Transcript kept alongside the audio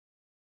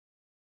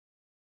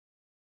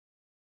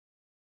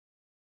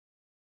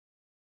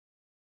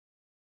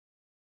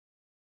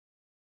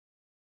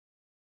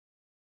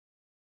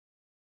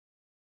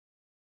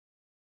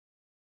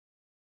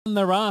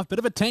They're off. Bit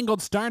of a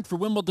tangled start for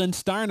Wimbledon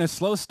Star and a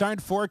slow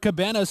start for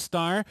Cabana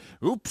Star.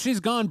 Oops, she's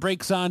gone.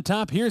 Breaks on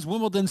top. Here's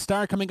Wimbledon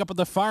Star coming up at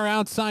the far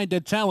outside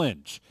to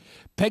challenge.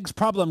 Peg's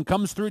Problem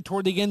comes through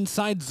toward the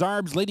inside.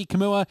 Zarb's Lady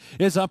Kamua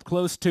is up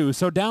close too.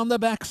 So down the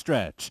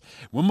backstretch.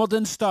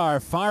 Wimbledon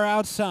Star far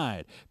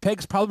outside.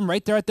 Peg's Problem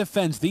right there at the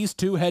fence. These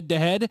two head to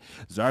head.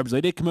 Zarb's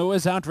Lady Kamua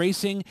is out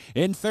racing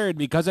in third.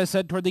 Because I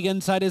said toward the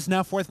inside is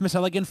now fourth. Miss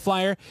Elegant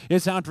Flyer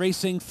is out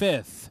racing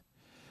fifth.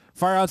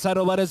 Far outside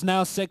Oletta is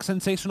now sixth.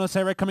 Sensational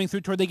Sarah coming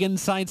through toward the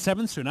inside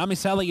seventh. Tsunami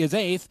Sally is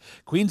eighth.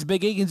 Queen's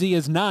Big Agency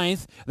is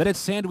ninth. Then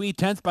it's Sandwee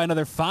 10th by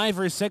another 5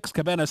 or 6.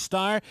 Cabana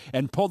Star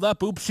and pulled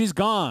up. Oops, she's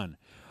gone.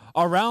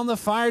 Around the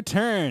far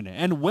turn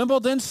and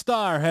Wimbledon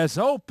Star has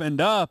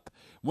opened up.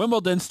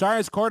 Wimbledon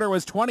Star's quarter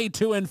was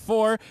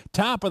 22-4,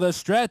 top of the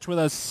stretch with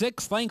a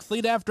 6-length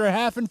lead after a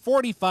half and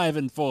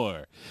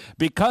 45-4.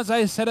 Because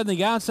I said in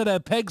the outset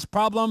of Peg's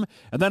Problem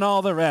and then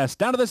all the rest.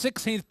 Down to the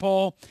 16th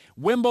pole,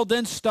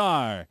 Wimbledon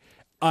Star.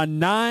 A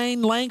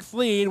 9-length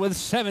lead with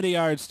 70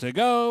 yards to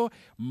go.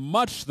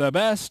 Much the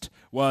best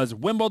was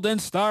Wimbledon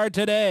Star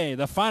today.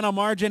 The final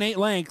margin 8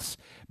 lengths.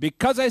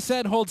 Because I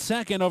said hold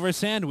second over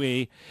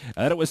Sandwee,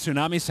 that it was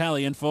Tsunami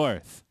Sally in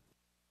fourth.